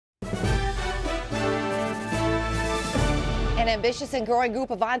An ambitious and growing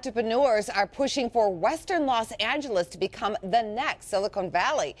group of entrepreneurs are pushing for Western Los Angeles to become the next Silicon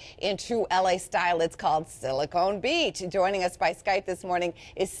Valley. In true LA style, it's called Silicon Beach. Joining us by Skype this morning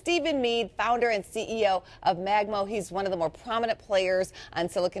is Stephen Meade, founder and CEO of Magmo. He's one of the more prominent players on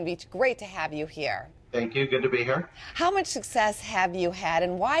Silicon Beach. Great to have you here. Thank you. Good to be here. How much success have you had,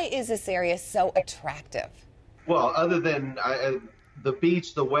 and why is this area so attractive? Well, other than the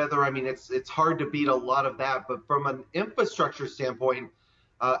beach, the weather, I mean, it's hard to beat a lot of that. But from an infrastructure standpoint,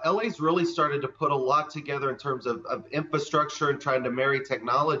 LA's really started to put a lot together in terms of infrastructure and trying to marry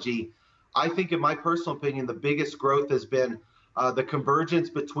technology. I think, in my personal opinion, the biggest growth has been the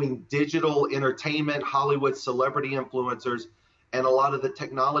convergence between digital entertainment, Hollywood celebrity influencers, and a lot of the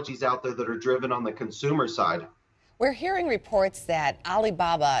technologies out there that are driven on the consumer side. We're hearing reports that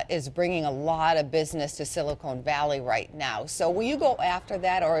Alibaba is bringing a lot of business to Silicon Valley right now. So will you go after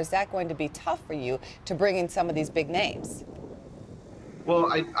that, or is that going to be tough for you to bring in some of these big names?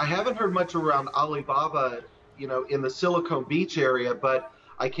 Well, I haven't heard much around Alibaba, in the Silicon Beach area, but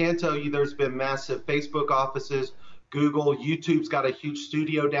I can tell you there's been massive Facebook offices, Google, YouTube's got a huge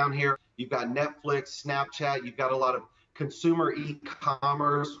studio down here. You've got Netflix, Snapchat, you've got a lot of consumer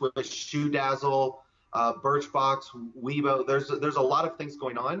e-commerce with ShoeDazzle, Birchbox, Weibo. There's a lot of things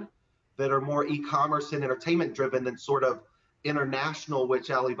going on that are more e-commerce and entertainment driven than sort of international,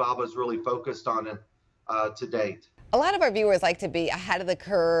 which Alibaba is really focused on to date. A lot of our viewers like to be ahead of the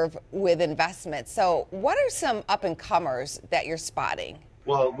curve with investments. So what are some up-and-comers that you're spotting?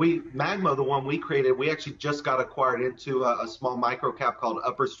 Well, Magmo, the one we created, we actually just got acquired into a small micro cap called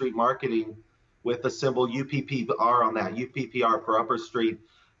Upper Street Marketing with the symbol UPPR on that, UPPR for Upper Street.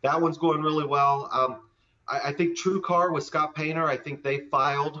 That one's going really well. I think TrueCar with Scott Painter, I think they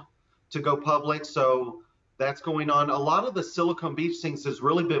filed to go public, so that's going on. A lot of the Silicon Beach things has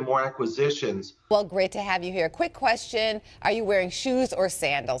really been more acquisitions. Well, great to have you here. Quick question, are you wearing shoes or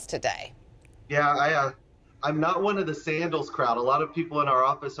sandals today? Yeah, I'm not one of the sandals crowd. A lot of people in our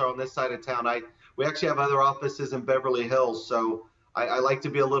office are on this side of town. We actually have other offices in Beverly Hills, so I like to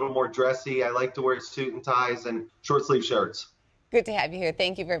be a little more dressy. I like to wear suit and ties and short sleeve shirts. Good to have you here.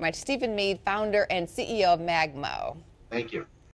 Thank you very much. Stephen Meade, founder and CEO of Magmo. Thank you.